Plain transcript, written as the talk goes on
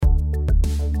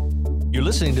You're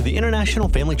listening to the International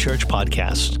Family Church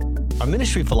podcast. Our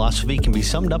ministry philosophy can be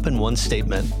summed up in one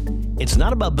statement. It's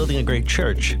not about building a great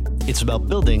church, it's about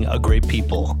building a great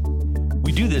people.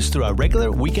 We do this through our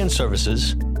regular weekend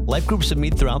services, life groups that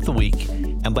meet throughout the week,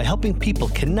 and by helping people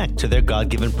connect to their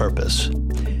God-given purpose.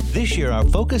 This year, our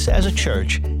focus as a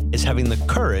church is having the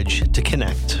courage to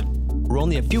connect. We're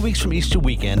only a few weeks from Easter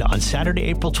weekend on Saturday,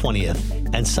 April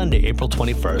 20th and Sunday, April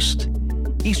 21st.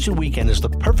 Easter weekend is the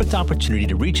perfect opportunity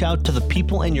to reach out to the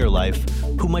people in your life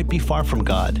who might be far from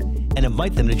God and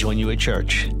invite them to join you at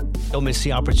church. Don't miss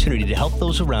the opportunity to help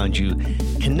those around you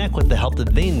connect with the help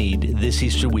that they need this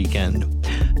Easter weekend.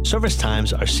 Service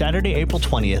times are Saturday, April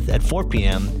 20th at 4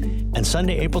 p.m. and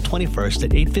Sunday, April 21st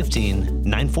at 8:15,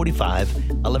 9:45,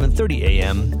 11:30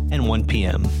 a.m., and 1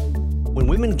 p.m. When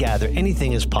women gather,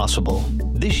 anything is possible.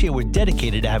 This year, we're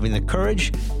dedicated to having the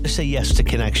courage to say yes to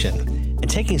connection and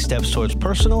taking steps towards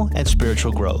personal and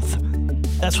spiritual growth.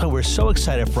 That's why we're so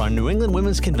excited for our New England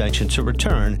Women's Convention to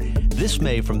return this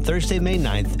May from Thursday, May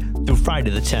 9th through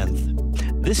Friday the 10th.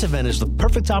 This event is the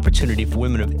perfect opportunity for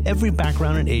women of every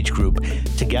background and age group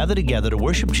to gather together to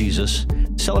worship Jesus,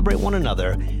 celebrate one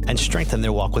another, and strengthen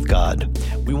their walk with God.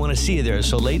 We want to see you there,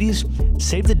 so ladies,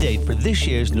 save the date for this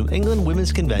year's New England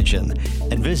Women's Convention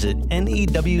and visit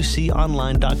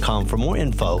newconline.com for more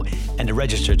info and to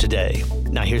register today.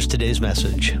 Now here's today's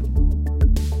message.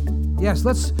 Yes,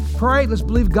 let's pray. Let's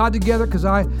believe God together, because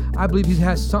I believe He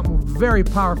has something very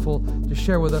powerful to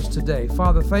share with us today.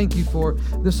 Father, thank you for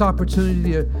this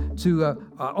opportunity to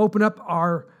open up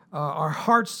our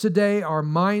hearts today, our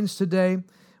minds today.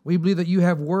 We believe that you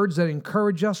have words that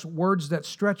encourage us, words that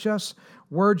stretch us,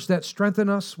 words that strengthen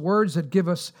us, words that give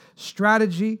us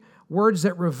strategy, words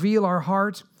that reveal our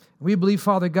heart. We believe,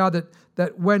 Father God,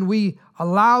 that when we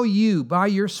allow you by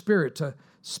your Spirit to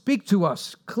speak to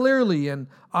us clearly and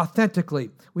authentically,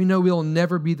 we know we'll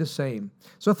never be the same.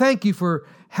 So thank you for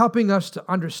helping us to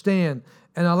understand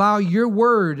and allow your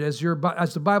word, as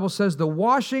the Bible says, the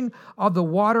washing of the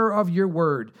water of your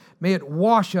word. May it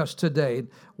wash us today.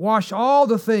 Wash all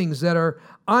the things that are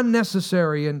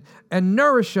unnecessary and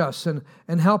nourish us and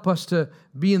help us to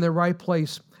be in the right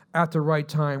place at the right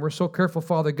time. We're so careful,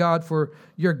 Father God, for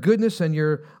your goodness and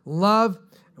your love.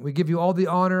 And we give you all the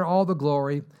honor, all the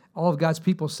glory. All of God's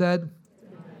people said,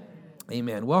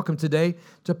 Amen. Welcome today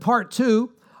to part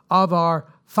 2 of our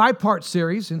 5-part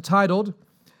series entitled,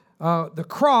 The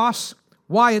Cross,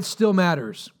 Why It Still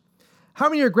Matters. How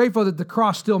many are grateful that the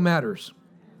cross still matters?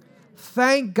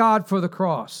 Thank God for the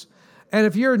cross. And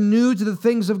if you're new to the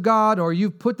things of God, or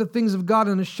you've put the things of God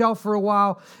on a shelf for a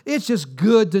while, it's just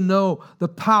good to know the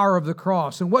power of the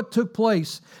cross and what took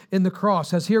place in the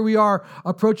cross. As here we are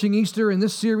approaching Easter, and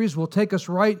this series will take us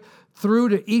right through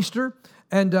to Easter.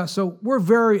 And so we're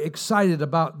very excited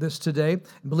about this today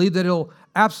and believe that it'll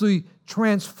absolutely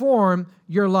transform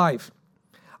your life.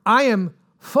 I am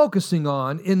focusing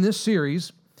on, in this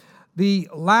series, the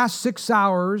last 6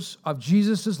 hours of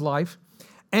Jesus' life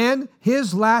and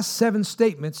his last 7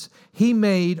 statements he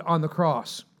made on the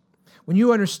cross. When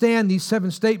you understand these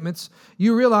 7 statements,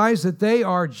 you realize that they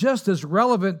are just as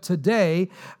relevant today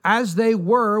as they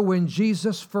were when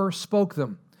Jesus first spoke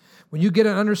them. When you get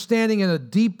an understanding and a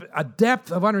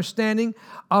depth of understanding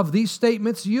of these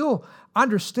statements, you'll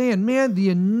understand, man, the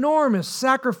enormous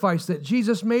sacrifice that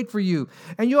Jesus made for you.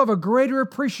 And you'll have a greater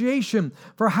appreciation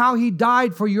for how he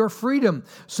died for your freedom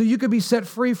so you could be set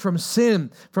free from sin,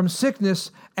 from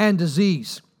sickness, and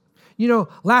disease. You know,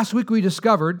 last week we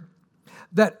discovered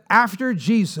that after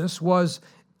Jesus was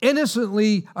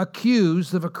innocently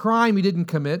accused of a crime he didn't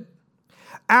commit,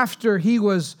 after he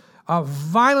was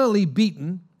violently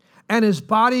beaten, and his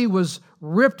body was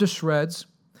ripped to shreds,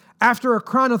 after a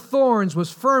crown of thorns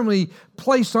was firmly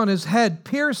placed on his head,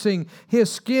 piercing his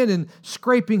skin and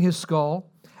scraping his skull,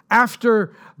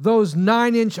 after those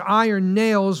 9-inch iron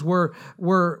nails were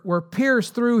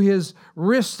pierced through his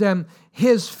wrists and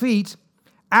his feet,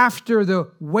 after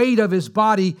the weight of his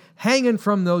body hanging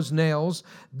from those nails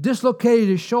dislocated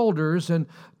his shoulders and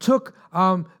took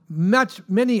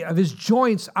many of his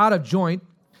joints out of joint,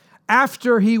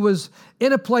 after he was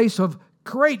in a place of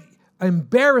great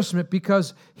embarrassment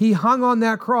because he hung on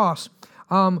that cross,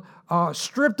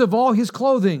 stripped of all his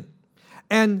clothing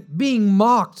and being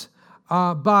mocked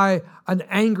by an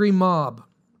angry mob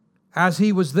as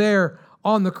he was there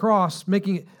on the cross,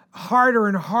 making it harder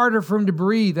and harder for him to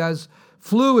breathe as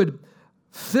fluid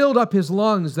filled up his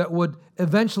lungs that would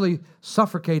eventually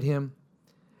suffocate him.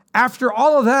 After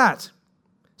all of that,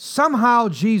 somehow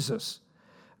Jesus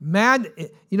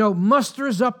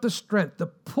musters up the strength to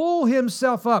pull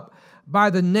himself up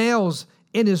by the nails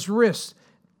in his wrists,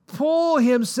 pull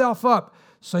himself up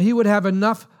so he would have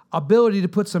enough ability to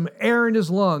put some air in his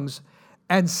lungs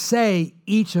and say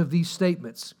each of these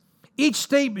statements. Each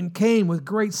statement came with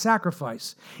great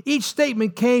sacrifice. Each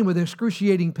statement came with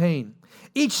excruciating pain.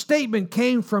 Each statement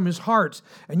came from his heart.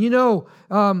 And you know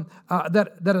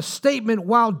that a statement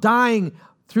while dying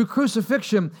through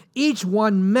crucifixion, each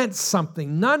one meant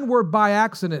something. None were by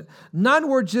accident. None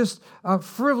were just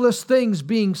frivolous things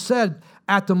being said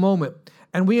at the moment.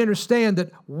 And we understand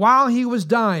that while he was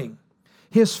dying,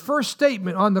 his first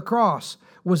statement on the cross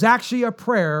was actually a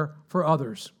prayer for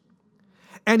others.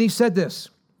 And he said this.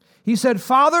 He said,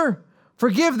 "Father,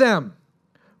 forgive them,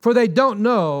 for they don't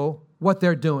know what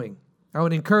they're doing." I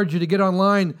would encourage you to get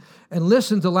online and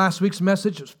listen to last week's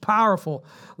message. It was powerful.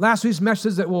 Last week's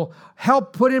message that will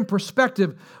help put in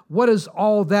perspective what does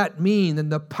all that mean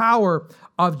and the power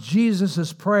of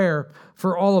Jesus' prayer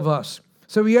for all of us.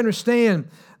 So we understand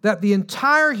that the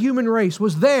entire human race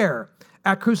was there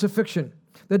at crucifixion.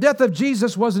 The death of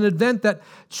Jesus was an event that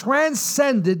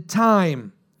transcended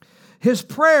time. His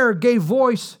prayer gave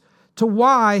voice to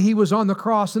why he was on the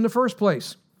cross in the first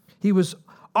place. He was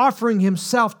offering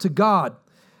himself to God,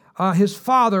 his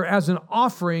Father, as an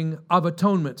offering of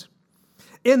atonement.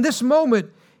 In this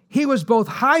moment, he was both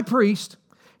high priest,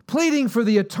 pleading for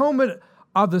the atonement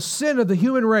of the sin of the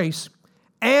human race,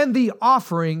 and the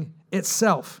offering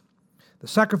itself. The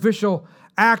sacrificial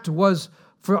act was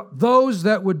for those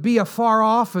that would be afar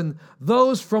off and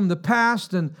those from the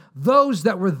past and those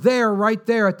that were there right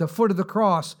there at the foot of the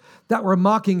cross that were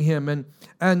mocking him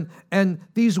and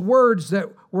these words that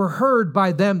were heard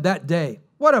by them that day.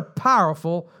 What a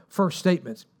powerful first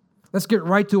statement. Let's get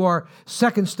right to our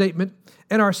second statement.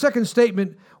 And our second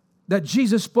statement that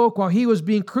Jesus spoke while he was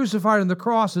being crucified on the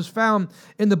cross is found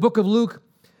in the book of Luke.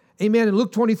 Amen. In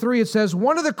Luke 23, it says,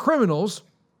 "One of the criminals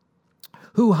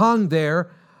who hung there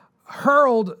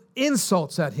hurled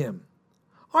insults at him.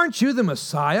 'Aren't you the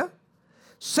Messiah?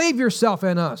 Save yourself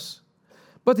and us.'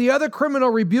 But the other criminal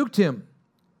rebuked him.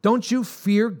 'Don't you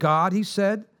fear God,' he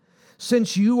said,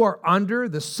 'since you are under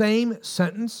the same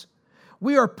sentence?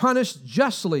 We are punished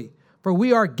justly, for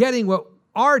we are getting what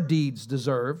our deeds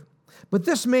deserve. But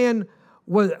this man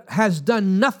has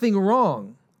done nothing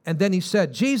wrong.' And then he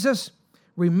said, 'Jesus,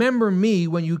 remember me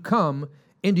when you come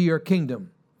into your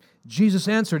kingdom.' Jesus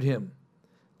answered him,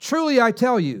 'Truly I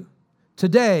tell you,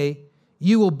 today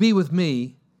you will be with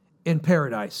me in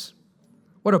paradise.'"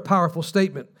 What a powerful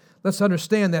statement. Let's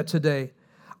understand that today.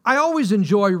 I always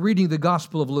enjoy reading the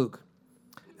Gospel of Luke.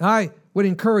 I would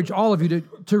encourage all of you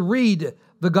to read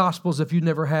the Gospels if you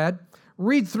never had.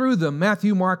 Read through them,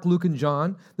 Matthew, Mark, Luke, and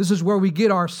John. This is where we get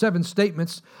our 7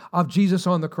 statements of Jesus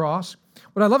on the cross.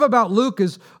 What I love about Luke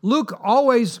is Luke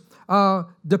always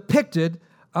depicted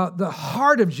the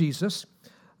heart of Jesus,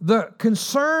 the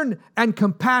concern and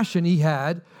compassion he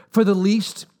had for the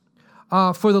least,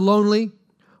 for the lonely,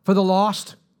 for the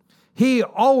lost. He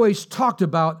always talked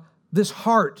about this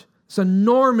heart, this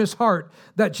enormous heart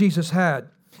that Jesus had.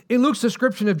 In Luke's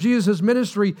description of Jesus'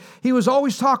 ministry, he was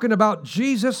always talking about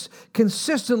Jesus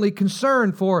consistently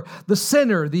concerned for the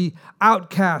sinner, the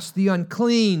outcast, the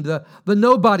unclean, the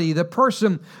nobody, the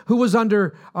person who was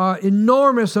under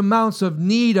enormous amounts of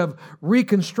need of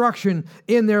reconstruction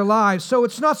in their lives. So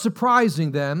it's not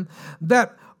surprising then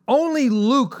that only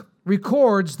Luke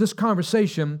records this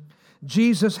conversation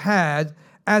Jesus had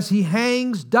as he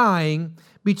hangs dying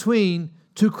between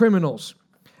 2 criminals.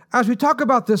 As we talk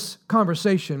about this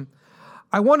conversation,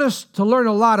 I want us to learn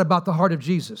a lot about the heart of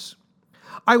Jesus.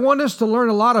 I want us to learn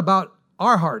a lot about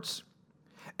our hearts.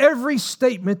 Every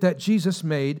statement that Jesus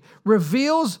made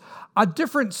reveals a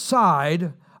different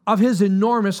side of his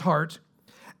enormous heart,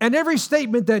 and every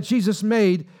statement that Jesus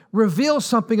made reveals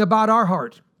something about our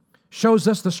heart. Shows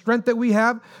us the strength that we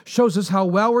have, shows us how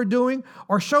well we're doing,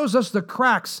 or shows us the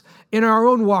cracks in our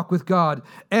own walk with God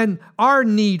and our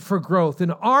need for growth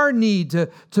and our need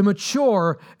to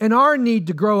mature and our need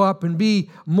to grow up and be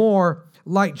more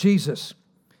like Jesus.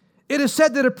 It is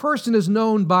said that a person is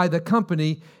known by the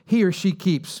company he or she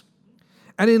keeps.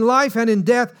 And in life and in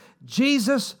death,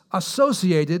 Jesus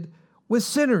associated with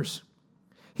sinners.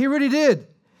 He really did.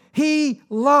 He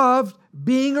loved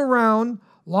being around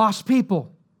lost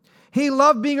people. He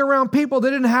loved being around people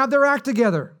that didn't have their act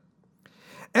together.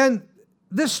 And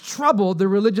this troubled the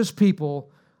religious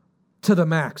people to the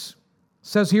max. It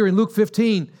says here in Luke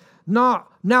 15, now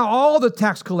all the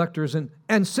tax collectors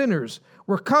and sinners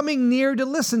were coming near to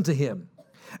listen to him.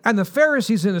 And the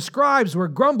Pharisees and the scribes were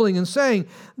grumbling and saying,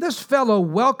 "This fellow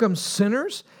welcomes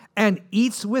sinners and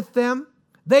eats with them."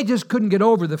 They just couldn't get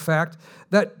over the fact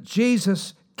that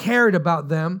Jesus cared about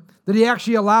them, that he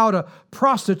actually allowed a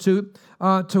prostitute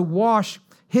to wash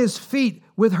his feet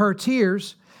with her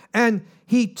tears. And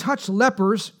he touched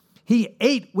lepers, he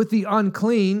ate with the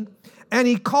unclean, and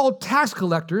he called tax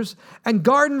collectors and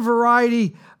garden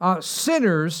variety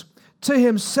sinners to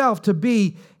himself to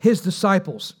be his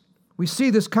disciples. We see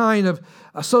this kind of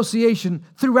association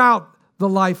throughout the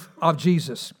life of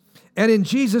Jesus. And in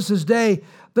Jesus' day,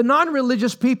 the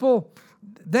non-religious people,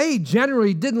 they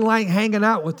generally didn't like hanging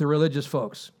out with the religious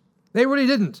folks. They really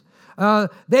didn't.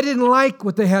 They didn't like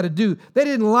what they had to do. They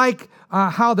didn't like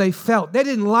how they felt. They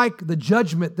didn't like the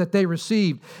judgment that they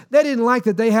received. They didn't like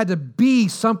that they had to be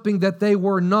something that they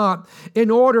were not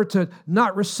in order to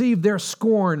not receive their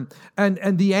scorn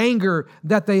and the anger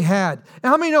that they had. And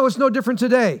how many know it's no different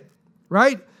today,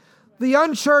 right? The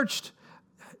unchurched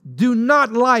do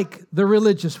not like the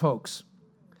religious folks.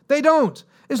 They don't.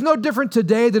 It's no different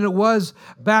today than it was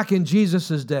back in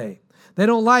Jesus' day. They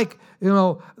don't like,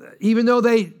 even though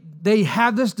they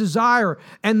have this desire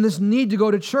and this need to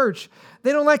go to church,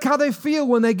 they don't like how they feel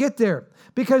when they get there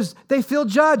because they feel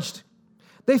judged.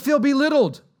 They feel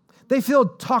belittled. They feel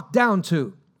talked down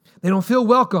to. They don't feel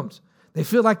welcomed. They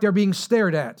feel like they're being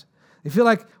stared at. They feel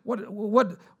like,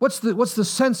 what's the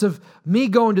sense of me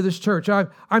going to this church?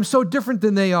 I'm so different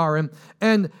than they are.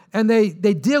 And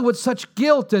they deal with such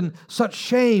guilt and such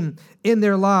shame in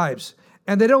their lives.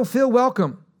 And they don't feel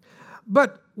welcome.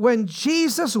 But when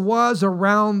Jesus was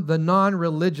around the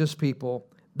non-religious people,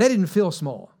 they didn't feel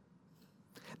small.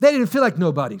 They didn't feel like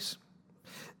nobodies.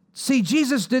 See,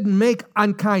 Jesus didn't make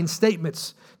unkind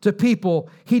statements to people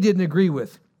he didn't agree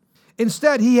with.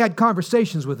 Instead, he had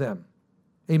conversations with them.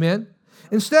 Amen?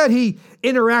 Instead, he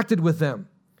interacted with them.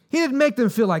 He didn't make them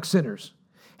feel like sinners.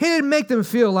 He didn't make them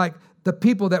feel like the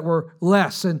people that were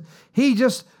less. And he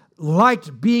just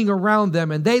liked being around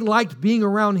them, and they liked being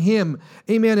around him.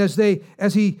 Amen.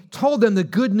 As he told them the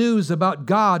good news about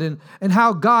God and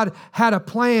how God had a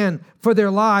plan for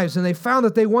their lives. And they found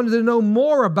that they wanted to know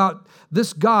more about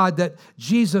this God that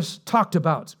Jesus talked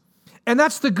about. And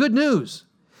that's the good news.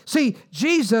 See,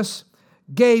 Jesus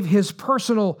gave his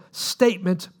personal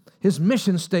statement, his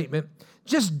mission statement,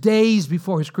 just days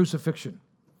before his crucifixion.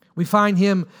 We find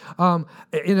him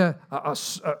in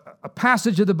a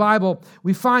passage of the Bible.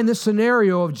 We find this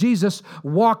scenario of Jesus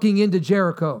walking into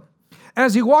Jericho.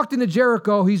 As he walked into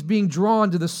Jericho, he's being drawn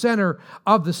to the center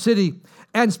of the city,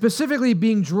 and specifically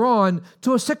being drawn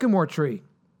to a sycamore tree.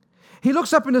 He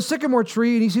looks up in the sycamore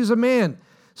tree and he sees a man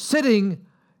sitting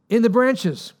in the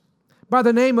branches by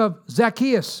the name of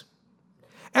Zacchaeus.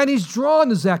 And he's drawn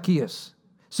to Zacchaeus.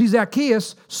 See,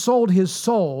 Zacchaeus sold his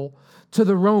soul to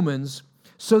the Romans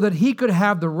so that he could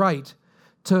have the right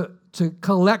to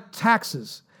collect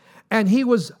taxes. And he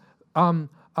was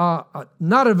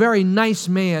not a very nice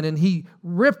man, and he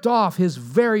ripped off his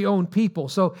very own people.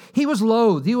 So he was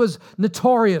loathed. He was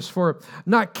notorious for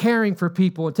not caring for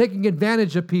people and taking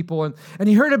advantage of people. And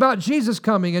he heard about Jesus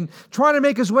coming and trying to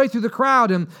make his way through the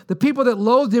crowd. And the people that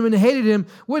loathed him and hated him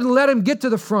wouldn't let him get to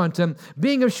the front. And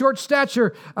being of short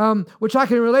stature, which I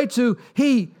can relate to,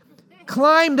 he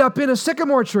climbed up in a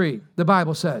sycamore tree, the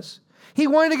Bible says. He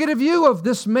wanted to get a view of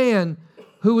this man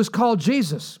who was called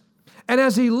Jesus. And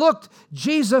as he looked,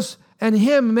 Jesus and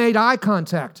him made eye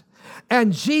contact.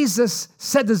 And Jesus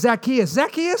said to Zacchaeus,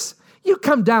 Zacchaeus, you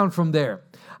come down from there.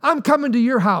 I'm coming to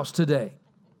your house today.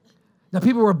 Now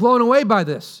people were blown away by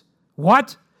this.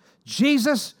 What?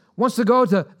 Jesus wants to go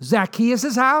to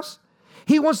Zacchaeus' house?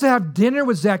 He wants to have dinner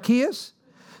with Zacchaeus?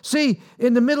 See,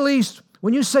 in the Middle East,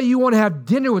 when you say you want to have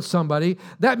dinner with somebody,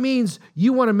 that means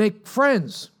you want to make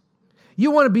friends.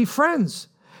 You want to be friends.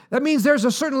 That means there's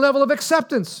a certain level of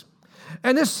acceptance.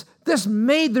 And this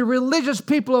made the religious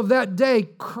people of that day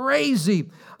crazy,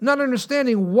 not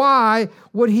understanding why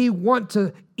would he want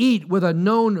to eat with a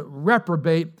known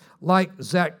reprobate like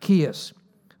Zacchaeus.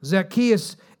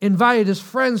 Zacchaeus invited his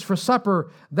friends for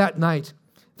supper that night.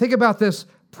 Think about this: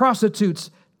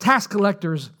 prostitutes, tax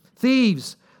collectors,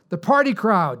 thieves, the party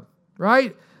crowd,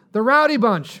 right? The rowdy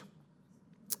bunch.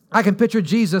 I can picture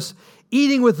Jesus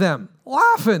eating with them,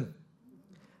 laughing,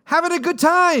 having a good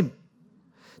time,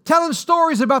 telling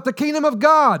stories about the kingdom of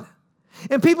God.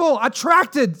 And people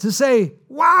attracted to say,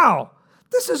 wow,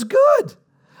 this is good.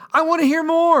 I want to hear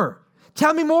more.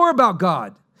 Tell me more about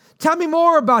God. Tell me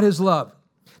more about his love.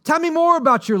 Tell me more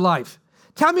about your life.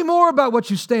 Tell me more about what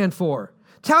you stand for.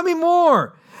 Tell me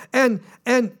more. And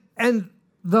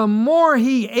the more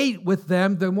he ate with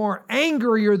them, the more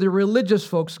angrier the religious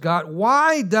folks got.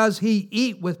 Why does he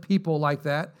eat with people like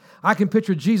that? I can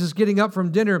picture Jesus getting up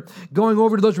from dinner, going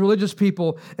over to those religious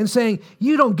people and saying,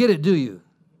 you don't get it, do you?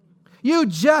 You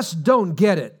just don't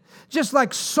get it. Just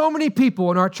like so many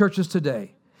people in our churches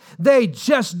today. They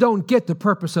just don't get the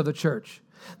purpose of the church.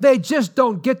 They just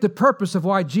don't get the purpose of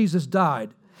why Jesus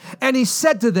died. And he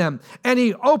said to them, and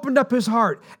he opened up his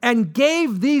heart and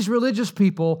gave these religious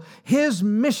people his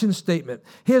mission statement,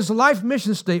 his life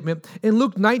mission statement in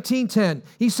Luke 19:10.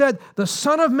 He said, the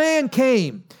Son of Man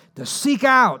came to seek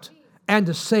out and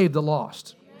to save the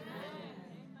lost.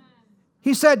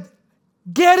 He said,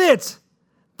 get it.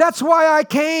 That's why I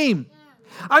came.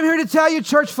 I'm here to tell you,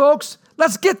 church folks,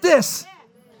 let's get this.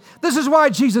 This is why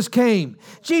Jesus came.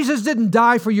 Jesus didn't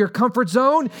die for your comfort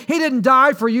zone. He didn't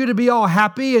die for you to be all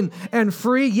happy and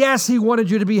free. Yes, he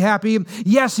wanted you to be happy.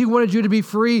 Yes, he wanted you to be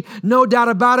free. No doubt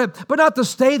about it. But not to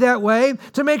stay that way.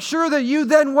 To make sure that you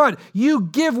then what? You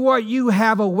give what you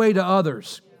have away to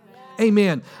others.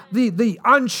 Amen. The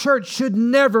unchurched should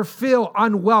never feel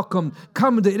unwelcome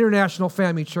coming to International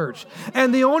Family Church.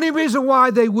 And the only reason why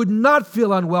they would not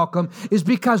feel unwelcome is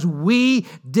because we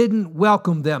didn't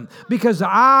welcome them. Because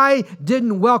I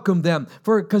didn't welcome them.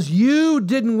 Because you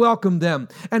didn't welcome them.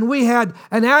 And we had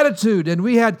an attitude and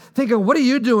we had thinking, what are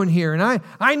you doing here? And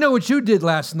I know what you did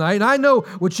last night. And I know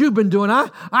what you've been doing.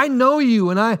 I know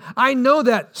you and I know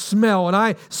that smell and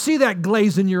I see that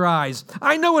glaze in your eyes.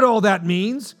 I know what all that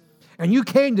means. And you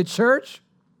came to church?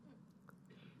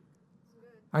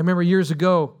 I remember years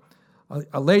ago,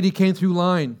 a lady came through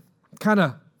line, kind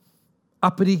of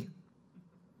uppity,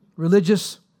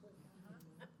 religious,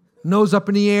 nose up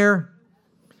in the air.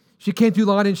 She came through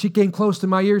line and she came close to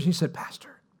my ears and she said,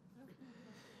 Pastor,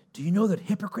 do you know that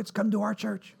hypocrites come to our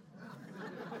church?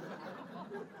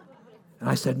 And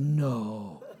I said,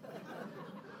 no.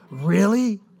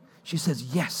 Really? She says,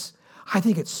 yes. I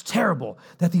think it's terrible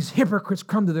that these hypocrites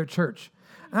come to their church.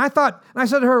 And I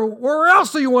said to her, where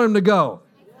else do you want them to go?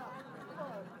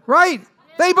 Right?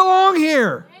 They belong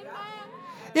here.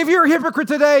 If you're a hypocrite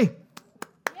today,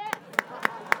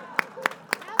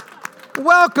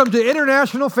 welcome to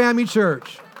International Family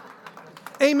Church.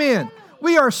 Amen.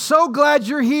 We are so glad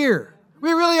you're here.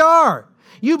 We really are.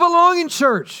 You belong in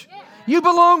church. You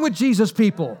belong with Jesus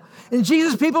people. And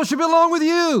Jesus people should belong with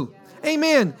you.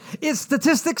 Amen. Its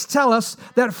statistics tell us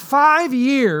that 5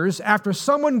 years after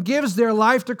someone gives their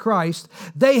life to Christ,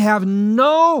 they have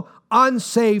no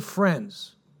unsaved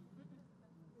friends.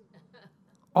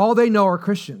 All they know are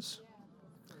Christians.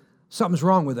 Something's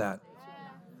wrong with that.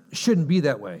 It shouldn't be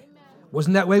that way.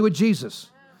 Wasn't that way with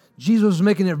Jesus. Jesus was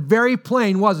making it very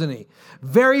plain, wasn't he?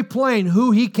 Very plain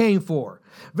who he came for.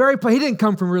 Very plain. He didn't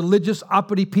come from religious,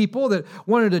 uppity people that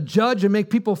wanted to judge and make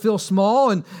people feel small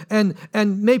and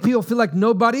make people feel like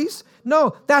nobodies.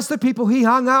 No, that's the people he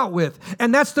hung out with.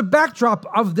 And that's the backdrop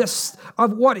of this,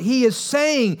 of what he is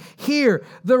saying here.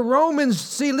 The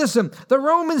Romans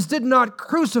did not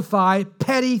crucify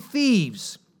petty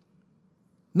thieves.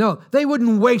 No, they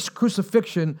wouldn't waste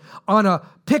crucifixion on a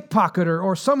pickpocketer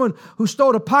or someone who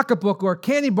stole a pocketbook or a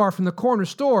candy bar from the corner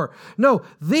store. No,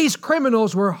 these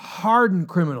criminals were hardened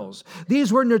criminals.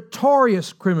 These were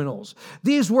notorious criminals.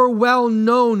 These were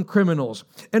well-known criminals.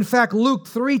 In fact, Luke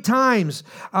 3 times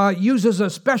uses a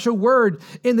special word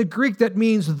in the Greek that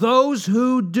means those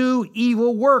who do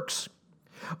evil works.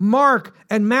 Mark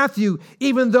and Matthew,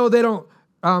 even though they don't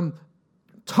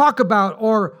talk about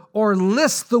or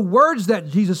list the words that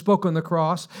Jesus spoke on the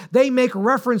cross, they make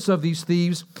reference of these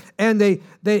thieves, and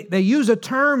they use a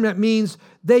term that means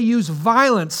they use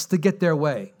violence to get their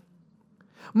way.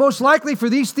 Most likely for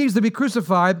these thieves to be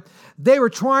crucified, they were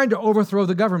trying to overthrow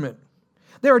the government.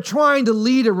 They were trying to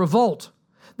lead a revolt.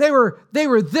 They were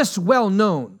this well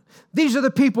known. These are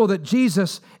the people that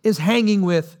Jesus is hanging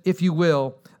with, if you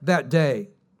will, that day.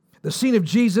 The scene of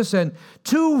Jesus and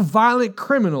 2 violent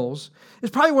criminals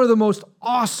is probably one of the most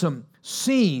awesome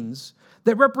scenes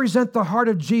that represent the heart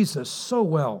of Jesus so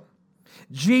well.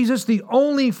 Jesus, the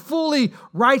only fully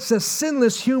righteous,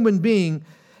 sinless human being,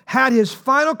 had his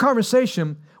final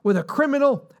conversation with a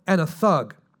criminal and a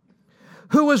thug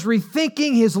who was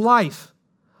rethinking his life,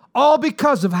 all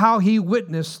because of how he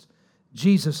witnessed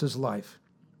Jesus' life.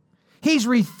 He's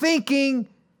rethinking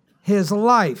his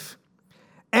life,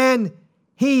 and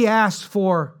he asked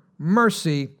for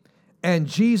mercy, and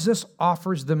Jesus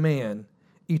offers the man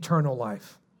eternal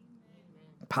life.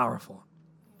 Powerful.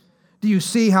 Do you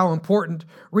see how important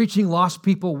reaching lost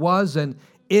people was and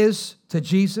is to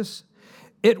Jesus?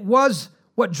 It was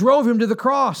what drove him to the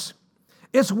cross.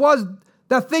 It was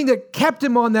the thing that kept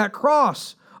him on that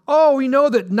cross. Oh, we know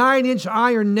that 9-inch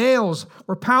iron nails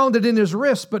were pounded in his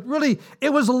wrists, but really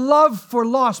it was love for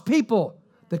lost people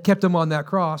that kept him on that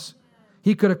cross.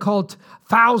 He could have called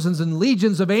thousands and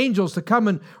legions of angels to come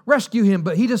and rescue him,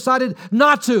 but he decided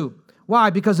not to. Why?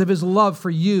 Because of his love for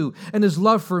you and his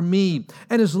love for me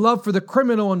and his love for the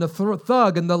criminal and the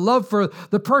thug and the love for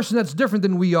the person that's different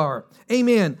than we are.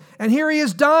 Amen. And here he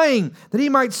is dying that he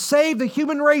might save the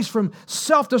human race from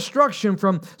self-destruction,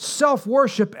 from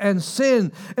self-worship and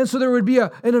sin. And so there would be an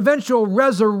eventual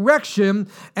resurrection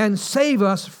and save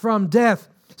us from death.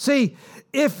 See,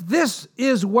 if this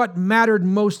is what mattered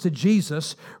most to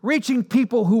Jesus, reaching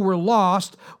people who were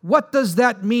lost, what does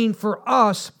that mean for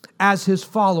us as his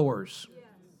followers?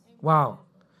 Wow.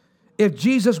 If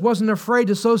Jesus wasn't afraid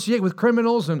to associate with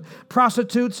criminals and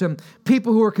prostitutes and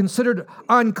people who are considered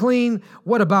unclean,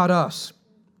 what about us?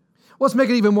 Let's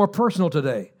make it even more personal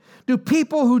today. Do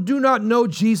people who do not know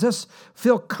Jesus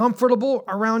feel comfortable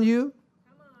around you?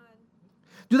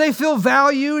 Do they feel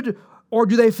valued or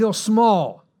do they feel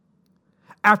small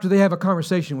after they have a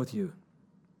conversation with you?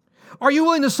 Are you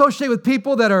willing to associate with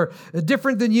people that are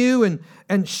different than you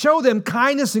and show them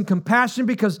kindness and compassion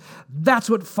because that's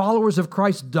what followers of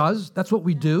Christ does? That's what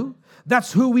we do.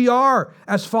 That's who we are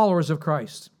as followers of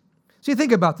Christ. See,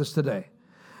 think about this today.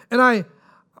 And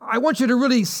I want you to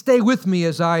really stay with me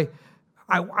as I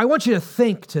want you to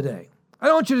think today. I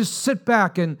don't want you to sit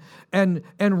back and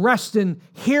rest in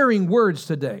hearing words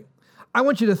today. I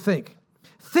want you to think.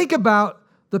 Think about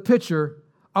the picture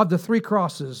of the 3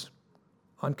 crosses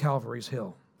on Calvary's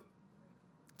Hill.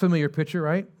 Familiar picture,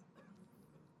 right?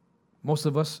 Most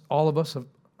of us, all of us have,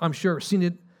 I'm sure, seen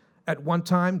it at one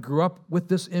time, grew up with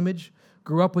this image,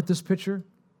 grew up with this picture.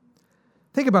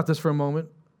 Think about this for a moment.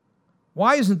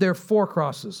 Why isn't there 4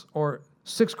 crosses or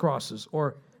 6 crosses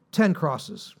or 10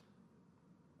 crosses?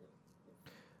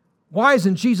 Why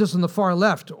isn't Jesus on the far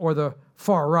left or the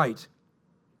far right?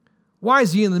 Why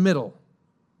is he in the middle?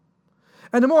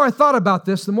 And the more I thought about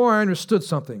this, the more I understood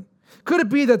something. Could it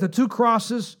be that the 2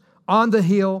 crosses on the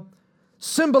hill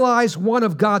symbolize one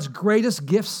of God's greatest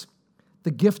gifts,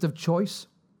 the gift of choice?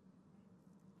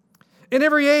 In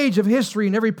every age of history,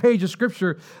 in every page of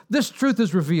Scripture, this truth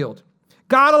is revealed.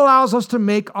 God allows us to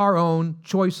make our own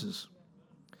choices.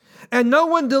 And no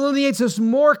one delineates this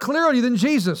more clearly than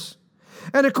Jesus.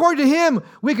 And according to him,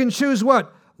 we can choose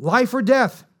what? Life or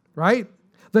death, right?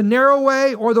 The narrow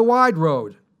way or the wide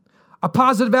road. A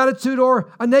positive attitude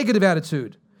or a negative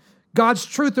attitude. God's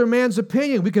truth or man's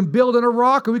opinion. We can build on a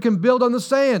rock or we can build on the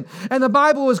sand. And the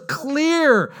Bible is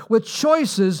clear with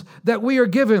choices that we are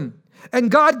given.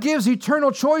 And God gives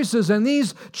eternal choices, and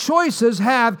these choices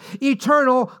have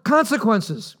eternal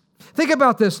consequences. Think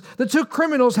about this. The 2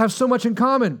 criminals have so much in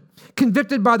common.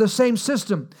 Convicted by the same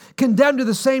system, condemned to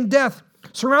the same death,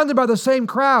 surrounded by the same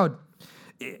crowd,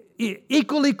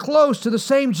 equally close to the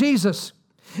same Jesus.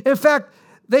 In fact,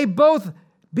 they both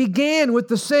began with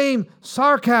the same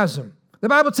sarcasm. The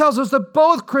Bible tells us that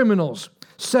both criminals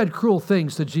said cruel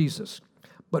things to Jesus,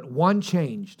 but one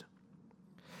changed.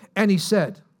 And he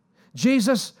said,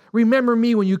 Jesus, remember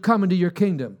me when you come into your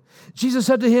kingdom. Jesus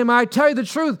said to him, I tell you the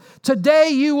truth, today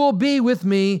you will be with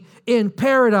me in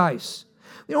paradise.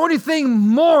 The only thing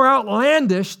more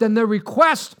outlandish than the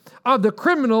request of the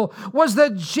criminal was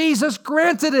that Jesus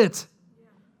granted it.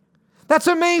 That's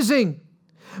amazing.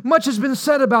 Much has been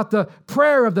said about the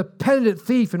prayer of the penitent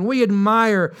thief, and we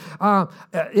admire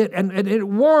it, and it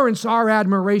warrants our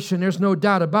admiration. There's no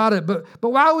doubt about it. But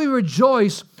while we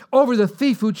rejoice over the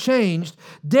thief who changed,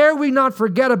 dare we not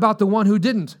forget about the one who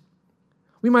didn't?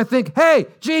 We might think, hey,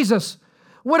 Jesus,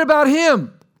 what about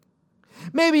him?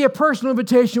 Maybe a personal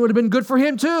invitation would have been good for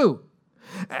him too.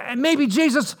 And maybe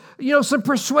Jesus, some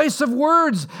persuasive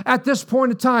words at this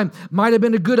point in time might have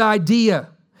been a good idea.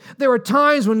 There are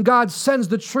times when God sends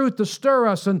the truth to stir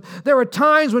us, and there are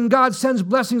times when God sends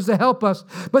blessings to help us.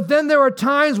 But then there are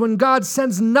times when God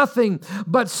sends nothing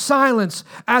but silence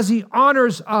as he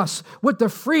honors us with the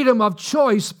freedom of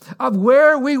choice of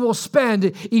where we will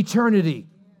spend eternity.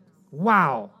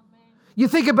 Wow. You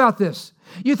think about this.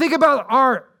 You think about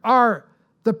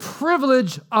the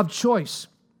privilege of choice.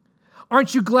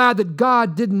 Aren't you glad that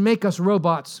God didn't make us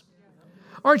robots?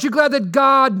 Aren't you glad that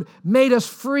God made us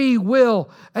free will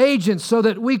agents so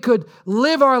that we could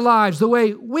live our lives the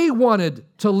way we wanted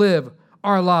to live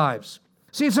our lives?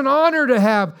 See, it's an honor to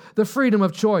have the freedom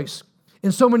of choice.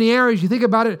 In so many areas, you think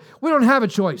about it, we don't have a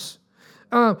choice.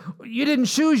 You didn't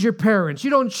choose your parents. You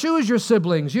don't choose your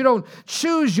siblings. You don't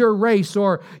choose your race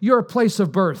or your place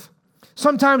of birth.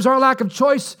 Sometimes our lack of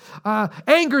choice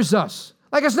angers us.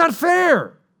 Like it's not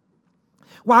fair.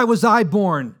 Why was I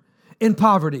born in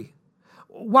poverty?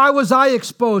 Why was I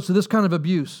exposed to this kind of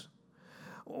abuse?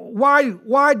 Why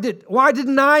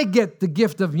didn't I get the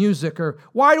gift of music? Or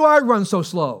why do I run so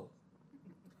slow?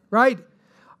 Right?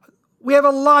 We have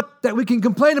a lot that we can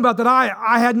complain about that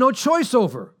I had no choice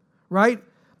over, right?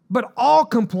 But all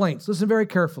complaints, listen very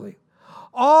carefully,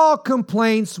 all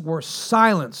complaints were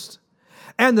silenced,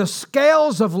 and the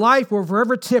scales of life were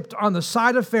forever tipped on the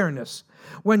side of fairness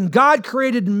when God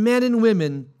created men and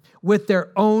women with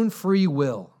their own free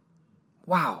will.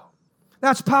 Wow,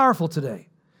 that's powerful today.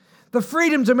 The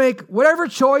freedom to make whatever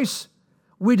choice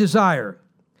we desire.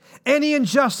 Any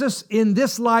injustice in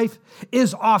this life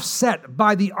is offset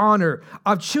by the honor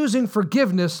of choosing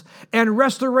forgiveness and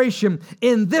restoration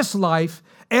in this life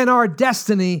and our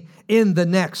destiny in the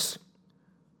next.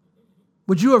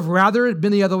 Would you have rather it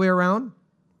been the other way around?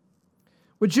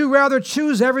 Would you rather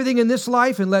choose everything in this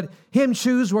life and let Him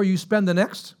choose where you spend the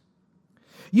next?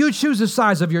 You choose the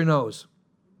size of your nose.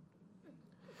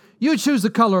 You choose the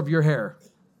color of your hair.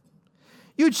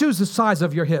 You choose the size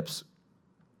of your hips.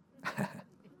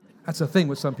 That's a thing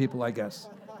with some people, I guess.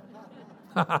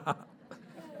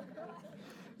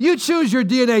 You choose your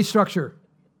DNA structure,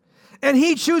 and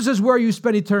He chooses where you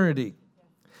spend eternity.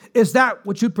 Is that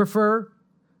what you'd prefer?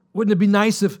 Wouldn't it be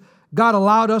nice if God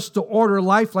allowed us to order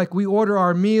life like we order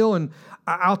our meal, and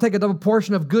I'll take a double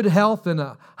portion of good health and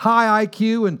a high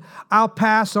IQ, and I'll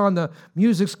pass on the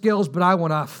music skills, but I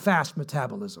want a fast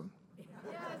metabolism.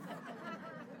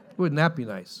 Wouldn't that be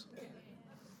nice?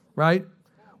 Right?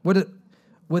 Would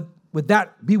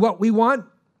that be what we want?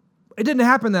 It didn't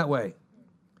happen that way.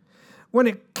 When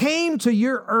it came to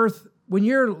your earth, when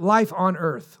your life on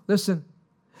earth, listen,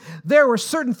 there were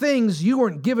certain things you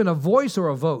weren't given a voice or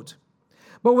a vote.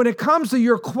 But when it comes to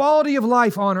your quality of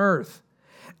life on earth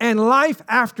and life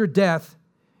after death,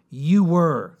 you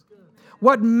were.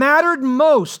 What mattered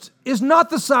most is not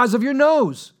the size of your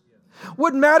nose.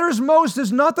 What matters most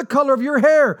is not the color of your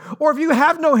hair or if you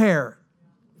have no hair.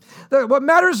 What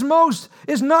matters most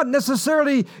is not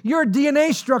necessarily your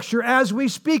DNA structure as we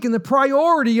speak and the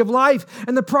priority of life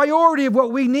and the priority of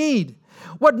what we need.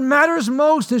 What matters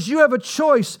most is you have a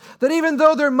choice that even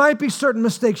though there might be certain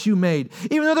mistakes you made,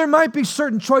 even though there might be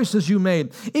certain choices you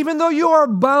made, even though you are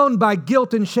bound by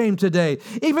guilt and shame today,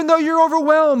 even though you're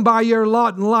overwhelmed by your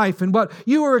lot in life and what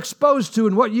you were exposed to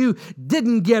and what you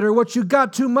didn't get or what you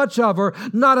got too much of or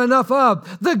not enough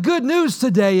of, the good news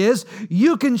today is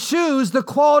you can choose the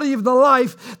quality of the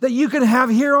life that you can have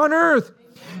here on earth.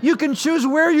 You can choose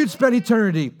where you'd spend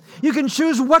eternity. You can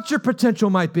choose what your potential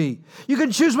might be. You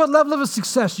can choose what level of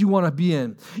success you want to be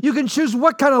in. You can choose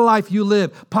what kind of life you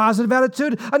live. Positive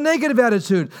attitude, a negative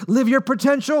attitude. Live your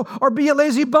potential or be a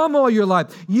lazy bum all your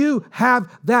life. You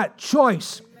have that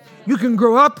choice. You can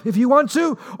grow up if you want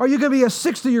to, or you can be a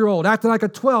 60-year-old acting like a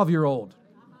 12-year-old.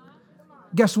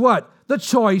 Guess what? The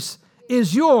choice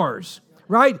is yours,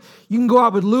 right? You can go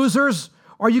out with losers,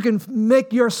 or you can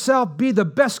make yourself be the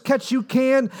best catch you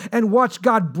can and watch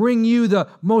God bring you the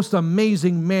most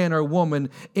amazing man or woman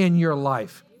in your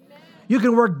life. You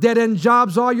can work dead-end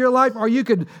jobs all your life, or you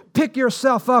could pick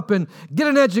yourself up and get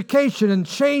an education and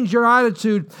change your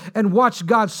attitude and watch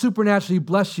God supernaturally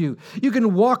bless you. You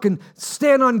can walk and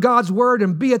stand on God's word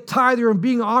and be a tither and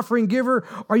being an offering giver,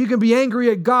 or you can be angry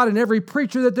at God and every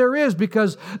preacher that there is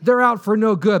because they're out for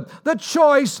no good. The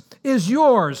choice is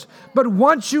yours. But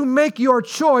once you make your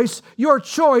choice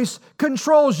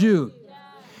controls you.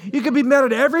 You can be mad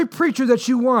at every preacher that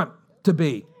you want to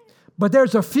be, but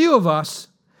there's a few of us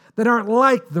that aren't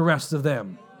like the rest of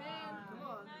them.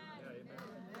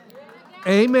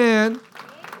 Amen.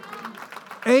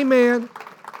 Amen.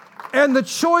 And the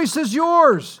choice is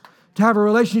yours to have a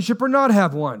relationship or not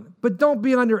have one. But don't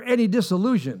be under any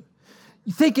disillusion,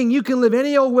 thinking you can live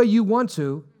any old way you want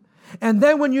to, and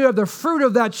then when you have the fruit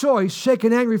of that choice, shake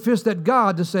an angry fist at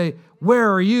God to say,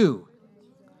 where are you?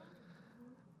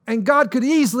 And God could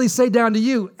easily say down to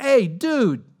you, hey,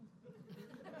 dude,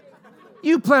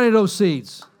 you planted those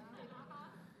seeds.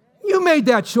 You made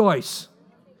that choice.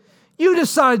 You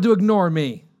decided to ignore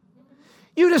me.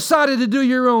 You decided to do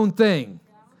your own thing.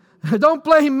 Don't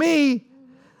blame me.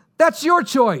 That's your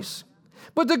choice.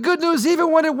 But the good news,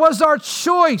 even when it was our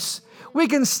choice, we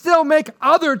can still make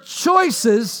other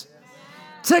choices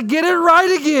to get it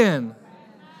right again.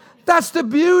 That's the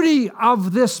beauty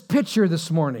of this picture this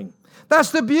morning.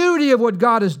 That's the beauty of what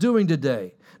God is doing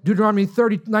today. Deuteronomy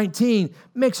 30:19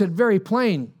 makes it very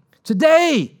plain.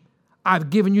 Today,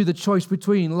 I've given you the choice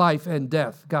between life and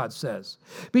death, God says,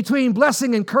 between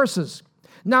blessing and curses.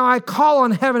 Now I call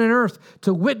on heaven and earth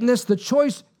to witness the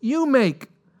choice you make.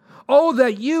 Oh,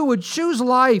 that you would choose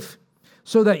life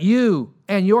so that you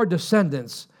and your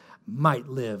descendants might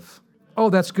live.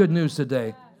 Oh, that's good news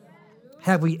today.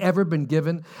 Have we ever been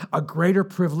given a greater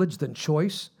privilege than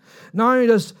choice? Not only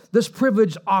does this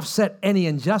privilege offset any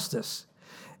injustice,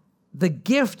 the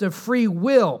gift of free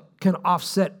will can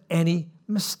offset any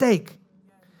mistake.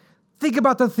 Think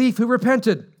about the thief who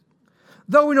repented.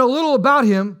 though we know little about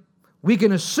him, we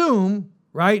can assume,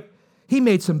 right, he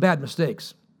made some bad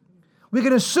mistakes. We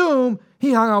can assume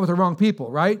he hung out with the wrong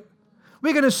people, right?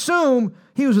 We can assume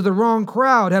he was with the wrong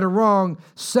crowd, had a wrong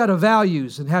set of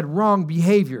values, and had wrong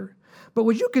behavior. But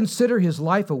would you consider his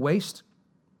life a waste?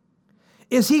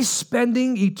 Is he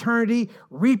spending eternity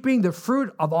reaping the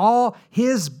fruit of all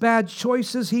his bad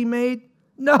choices he made?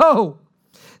 No,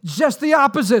 just the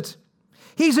opposite.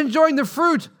 He's enjoying the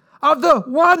fruit of the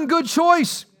one good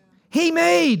choice he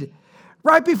made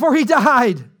right before he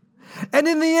died. And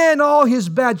in the end, all his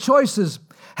bad choices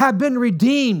have been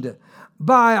redeemed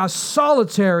by a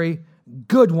solitary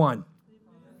good one.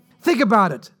 Think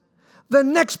about it. The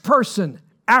next person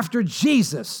after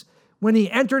Jesus, when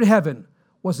he entered heaven,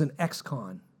 was an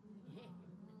ex-con.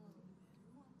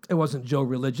 It wasn't Joe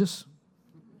Religious.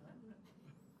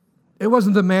 It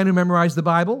wasn't the man who memorized the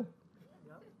Bible.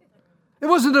 It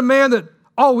wasn't a man that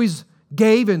always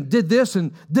gave and did this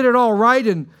and did it all right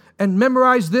and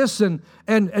memorized this and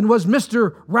was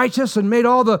Mr. Righteous and made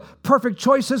all the perfect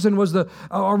choices and was the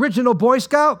original Boy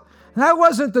Scout. That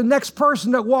wasn't the next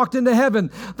person that walked into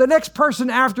heaven. The next person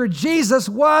after Jesus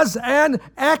was an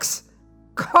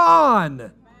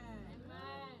ex-con.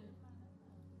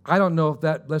 I don't know if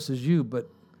that blesses you, but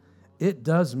it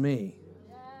does me.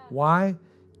 Why?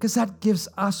 Because that gives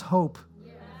us hope.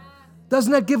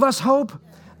 Doesn't that give us hope?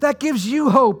 That gives you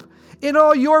hope. In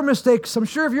all your mistakes, I'm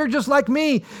sure if you're just like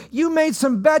me, you made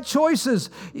some bad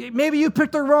choices. Maybe you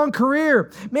picked the wrong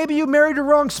career. Maybe you married the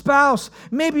wrong spouse.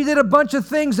 Maybe you did a bunch of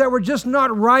things that were just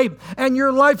not right, and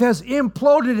your life has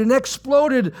imploded and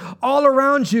exploded all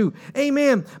around you.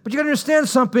 Amen. But you got to understand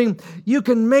something. You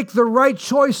can make the right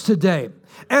choice today.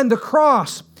 And the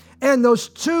cross and those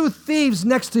two thieves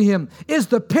next to him is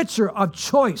the picture of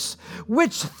choice.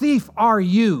 Which thief are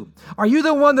you? Are you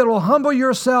the one that will humble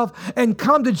yourself and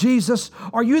come to Jesus?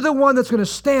 Are you the one that's going to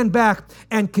stand back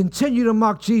and continue to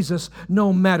mock Jesus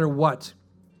no matter what?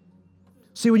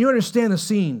 See, when you understand the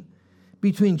scene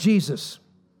between Jesus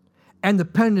and the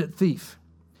penitent thief,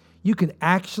 you can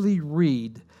actually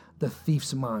read the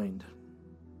thief's mind.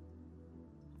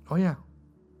 Oh, yeah.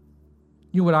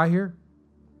 You know what I hear?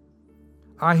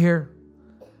 I hear,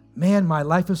 man, my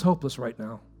life is hopeless right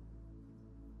now.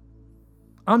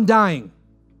 I'm dying.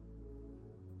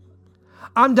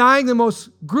 I'm dying the most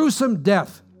gruesome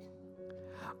death.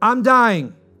 I'm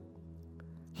dying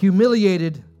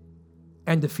humiliated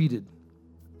and defeated.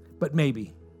 But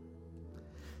maybe,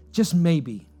 just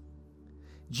maybe,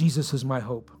 Jesus is my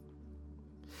hope.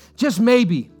 Just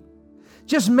maybe,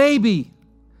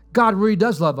 God really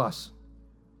does love us.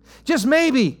 Just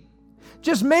maybe,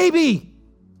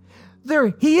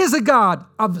 He is a God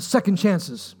of second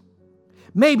chances.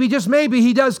 Maybe, just maybe,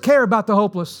 He does care about the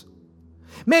hopeless.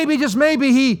 Maybe, just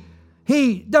maybe,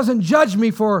 He doesn't judge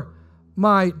me for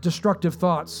my destructive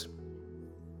thoughts.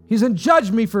 He doesn't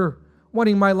judge me for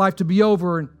wanting my life to be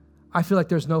over and I feel like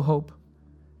there's no hope.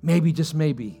 Maybe, just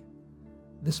maybe,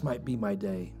 this might be my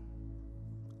day.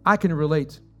 I can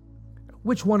relate.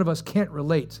 Which one of us can't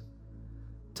relate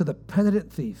to the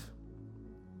penitent thief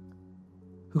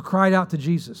who cried out to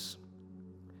Jesus,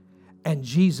 and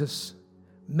Jesus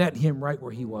met him right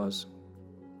where he was?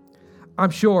 I'm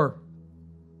sure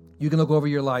you can look over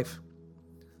your life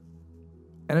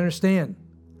and understand,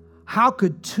 how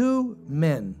could two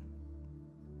men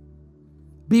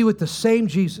be with the same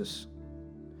Jesus?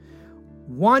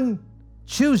 One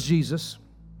choose Jesus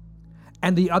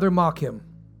and the other mock him.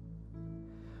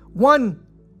 One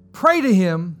pray to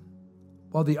him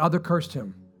while the other cursed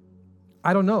him.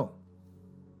 I don't know,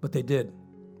 but they did.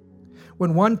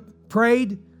 When one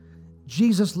prayed,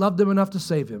 Jesus loved him enough to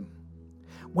save him.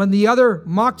 When the other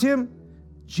mocked him,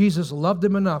 Jesus loved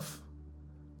him enough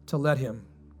to let him.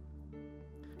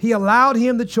 He allowed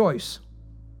him the choice.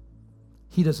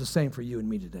 He does the same for you and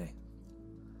me today.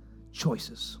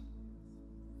 Choices.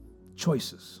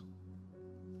 Choices.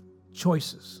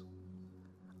 Choices.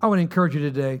 I want to encourage you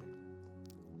today.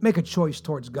 Make a choice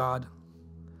towards God.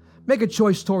 Make a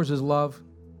choice towards His love.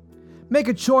 Make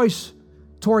a choice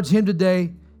towards Him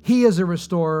today. He is a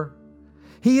restorer.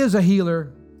 He is a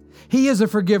healer. He is a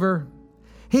forgiver.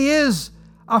 He is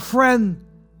a friend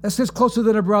that sits closer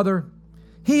than a brother.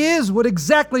 He is what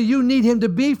exactly you need Him to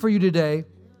be for you today.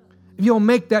 If you'll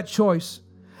make that choice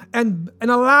and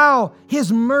allow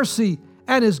His mercy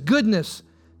and His goodness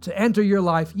to enter your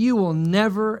life, you will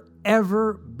never,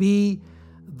 ever be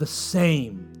the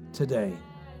same today.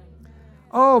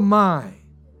 Oh my.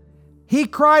 He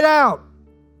cried out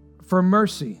for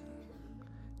mercy.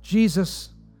 Jesus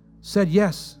said,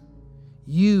 yes,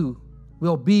 you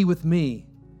will be with me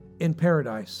in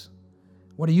paradise.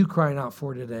 What are you crying out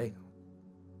for today?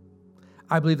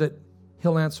 I believe that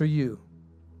He'll answer you.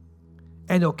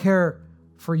 And He'll care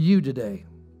for you today.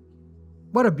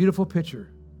 What a beautiful picture.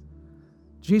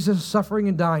 Jesus suffering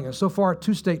and dying. And so far,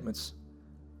 2 statements.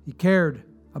 He cared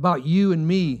about you and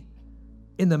me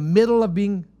in the middle of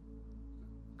being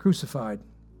crucified.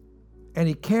 And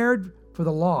He cared for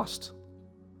the lost.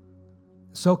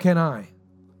 So can I.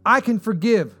 I can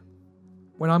forgive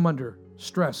when I'm under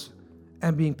stress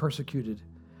and being persecuted.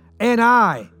 And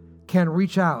I can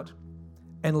reach out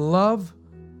and love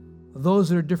those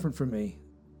that are different from me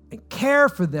and care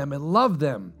for them and love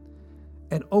them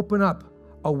and open up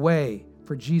a way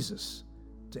for Jesus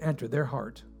to enter their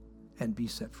heart and be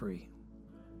set free.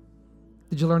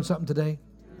 Did you learn something today?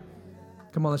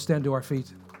 Come on, let's stand to our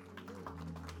feet.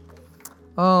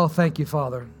 Oh, thank you,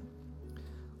 Father.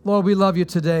 Lord, we love you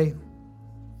today.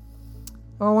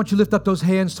 Oh, I want you to lift up those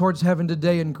hands towards heaven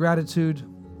today in gratitude.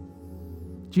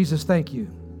 Jesus, thank you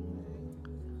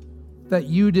that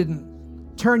you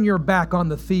didn't turn your back on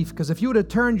the thief, because if you would have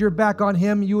turned your back on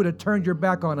him, you would have turned your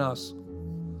back on us.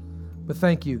 But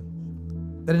thank you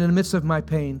that in the midst of my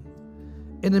pain,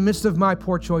 in the midst of my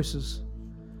poor choices,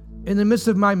 in the midst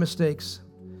of my mistakes,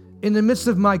 in the midst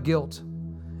of my guilt,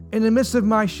 in the midst of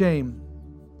my shame,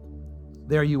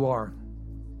 there you are,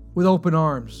 with open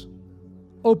arms,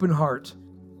 open heart,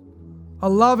 a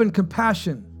love and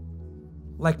compassion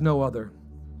like no other.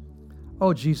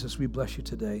 Oh, Jesus, we bless you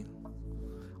today.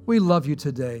 We love you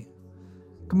today.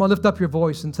 Come on, lift up your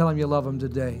voice and tell him you love him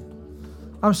today.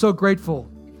 I'm so grateful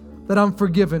that I'm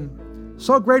forgiven.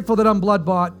 So grateful that I'm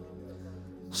blood-bought.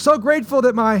 So grateful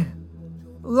that my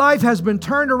life has been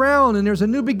turned around and there's a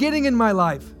new beginning in my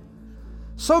life.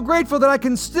 So grateful that I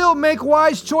can still make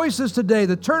wise choices today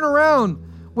to turn around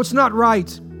what's not right.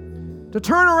 To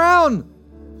turn around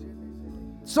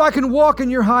so I can walk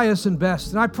in your highest and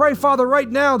best. And I pray, Father, right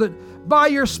now that by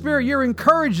your Spirit, you're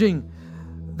encouraging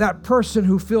that person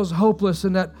who feels hopeless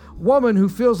and that woman who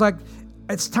feels like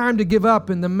it's time to give up,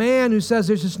 and the man who says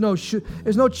there's just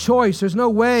there's no choice, there's no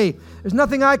way, there's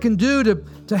nothing I can do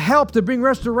to help, to bring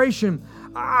restoration.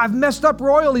 I've messed up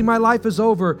royally, my life is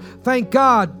over. Thank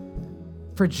God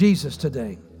for Jesus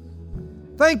today.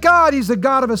 Thank God he's the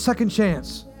God of a second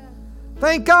chance.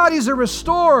 Thank God he's a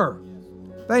restorer.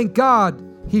 Thank God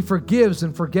he forgives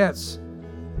and forgets.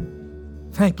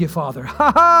 Thank you, Father.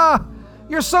 Ha ha!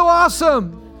 You're so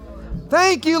awesome.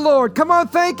 Thank you, Lord. Come on,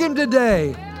 thank him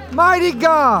today. Mighty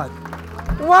God.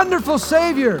 Wonderful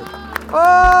Savior.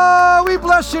 Oh, we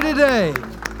bless you today.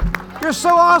 You're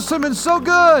so awesome and so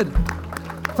good.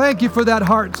 Thank you for that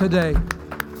heart today.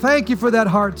 Thank you for that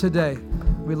heart today.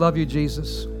 We love you,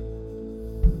 Jesus.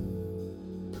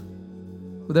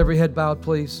 With every head bowed,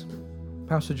 please.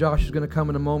 Pastor Josh is going to come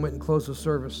in a moment and close the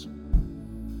service.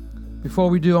 Before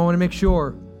we do, I want to make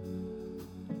sure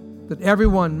that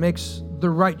everyone makes the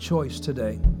right choice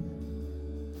today.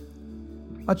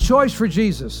 A choice for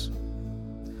Jesus.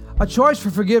 A choice for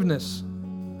forgiveness.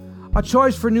 A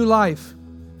choice for new life.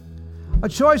 A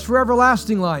choice for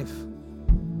everlasting life.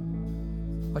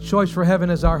 A choice for heaven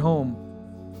as our home.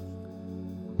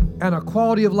 And a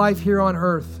quality of life here on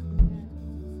earth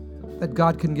that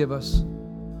God can give us.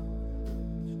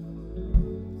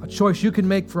 A choice you can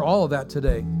make for all of that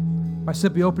today by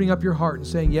simply opening up your heart and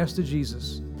saying yes to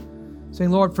Jesus. Saying,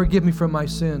 Lord, forgive me from my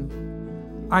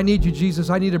sin. I need you, Jesus.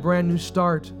 I need a brand new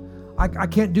start. I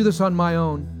can't do this on my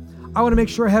own. I want to make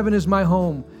sure heaven is my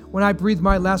home when I breathe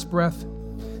my last breath.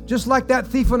 Just like that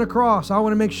thief on the cross, I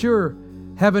want to make sure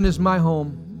heaven is my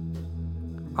home.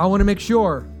 I want to make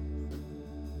sure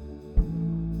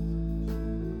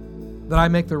that I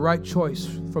make the right choice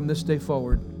from this day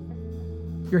forward.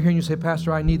 You're here and you say,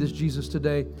 Pastor, I need this Jesus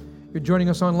today. You're joining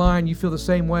us online, you feel the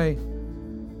same way.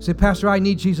 Say, Pastor, I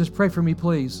need Jesus. Pray for me,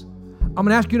 please. I'm going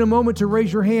to ask you in a moment to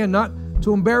raise your hand, not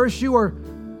to embarrass you or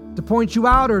to point you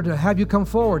out or to have you come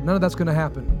forward. None of that's going to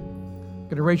happen. You're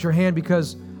going to raise your hand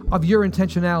because of your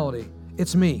intentionality.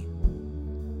 It's me.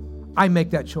 I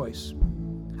make that choice.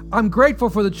 I'm grateful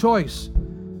for the choice.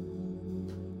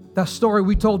 That story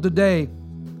we told today,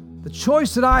 the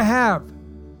choice that I have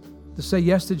to say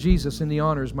yes to Jesus and He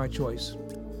honors my choice.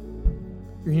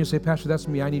 You're here to say, Pastor, that's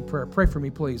me. I need prayer. Pray for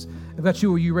me, please. If that's you,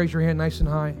 will you raise your hand nice and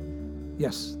high?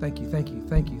 Yes. Thank you. Thank you.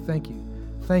 Thank you. Thank you.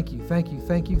 Thank you. Thank you.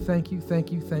 Thank you. Thank you.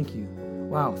 Thank you. Thank you.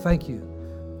 Wow. Thank you.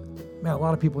 Man, a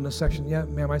lot of people in this section. Yeah,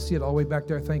 ma'am, I see it all the way back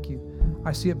there. Thank you.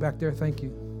 I see it back there. Thank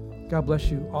you. God bless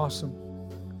you. Awesome.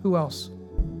 Who else?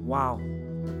 Wow.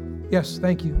 Yes.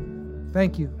 Thank you.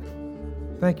 Thank you.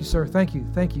 Thank you, sir. Thank you.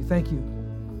 Thank you. Thank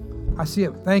you. I see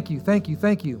it. Thank you. Thank you.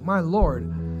 Thank you. My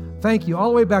Lord. Thank you. All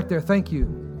the way back there. Thank you.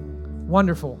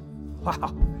 Wonderful.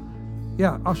 Wow.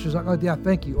 Yeah, ushers. Oh, yeah,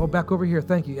 thank you. Oh, back over here.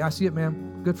 Thank you. I see it,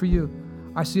 ma'am. Good for you.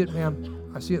 I see it,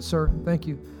 ma'am. I see it, sir. Thank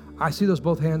you. I see those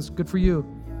both hands. Good for you.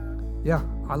 Yeah,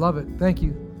 I love it. Thank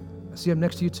you. I see him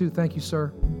next to you too. Thank you, sir.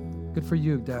 Good for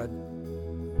you, Dad.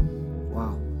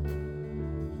 Wow.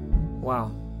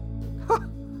 Wow.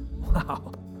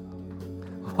 Wow.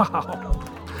 Wow.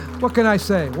 What can I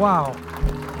say? Wow.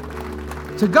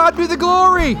 To God be the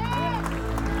glory.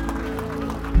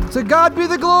 To God be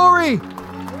the glory.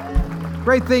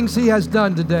 Great things he has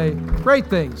done today. Great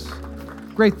things.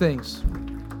 Great things.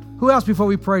 Who else before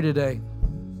we pray today?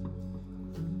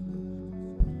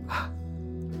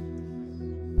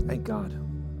 Thank God.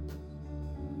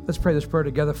 Let's pray this prayer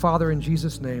together. Father, in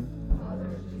Jesus' name,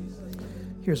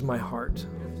 here's my heart.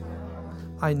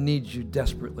 I need you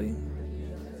desperately.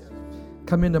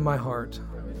 Come into my heart.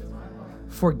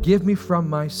 Forgive me from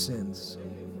my sins.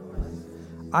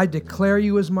 I declare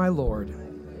you as my Lord.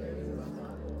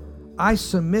 I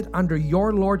submit under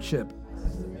your lordship.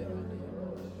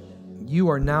 You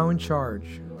are now in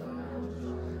charge.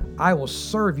 I will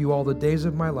serve you all the days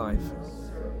of my life.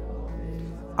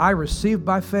 I receive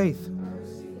by faith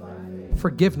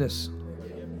forgiveness,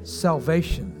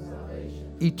 salvation,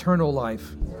 eternal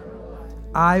life.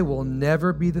 I will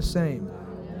never be the same.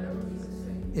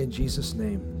 In Jesus'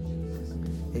 name,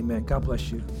 amen. God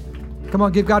bless you. Come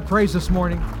on, give God praise this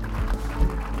morning.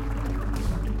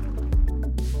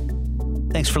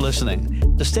 Thanks for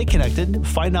listening. To stay connected,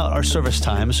 find out our service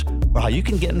times, or how you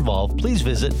can get involved, please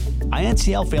visit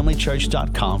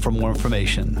inclfamilychurch.com for more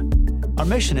information. Our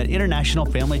mission at International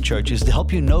Family Church is to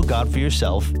help you know God for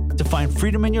yourself, to find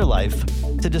freedom in your life,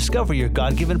 to discover your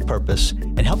God-given purpose,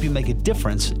 and help you make a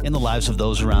difference in the lives of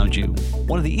those around you.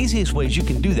 One of the easiest ways you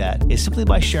can do that is simply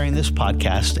by sharing this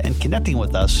podcast and connecting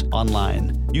with us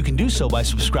online. You can do so by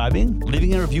subscribing,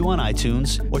 leaving a review on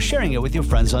iTunes, or sharing it with your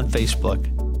friends on Facebook.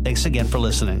 Thanks again for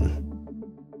listening.